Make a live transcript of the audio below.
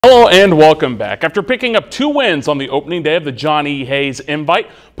Hello and welcome back. After picking up 2 wins on the opening day of the John E. Hayes Invite,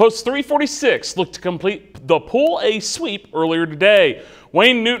 Post 346 looked to complete the Pool A sweep earlier today.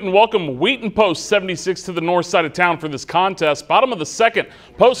 Wayne Newton welcomed Wheaton Post 76 to the north side of town for this contest. Bottom of the second,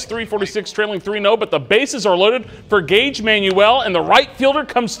 Post 346 trailing 3-0, but the bases are loaded for Gage Manuel, and the right fielder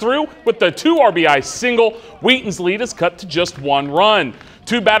comes through with the 2 RBI single. Wheaton's lead is cut to just 1 run.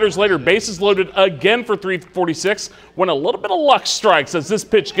 2 batters later, bases loaded again for 346 when a little bit of luck strikes as this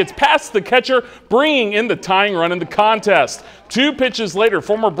pitch gets past the catcher, bringing in the tying run in the contest. 2 pitches later,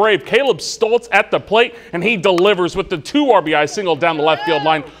 former Brave Caleb Stoltz at the plate, and he delivers with the 2 RBI single down the left field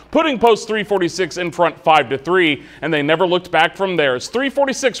line, putting Post 346 in front 5-3, and they never looked back from there as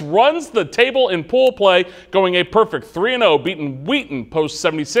 346 runs the table in pool play, going a perfect 3-0, beating Wheaton Post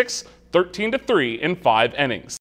 76 13-3 in 5 innings.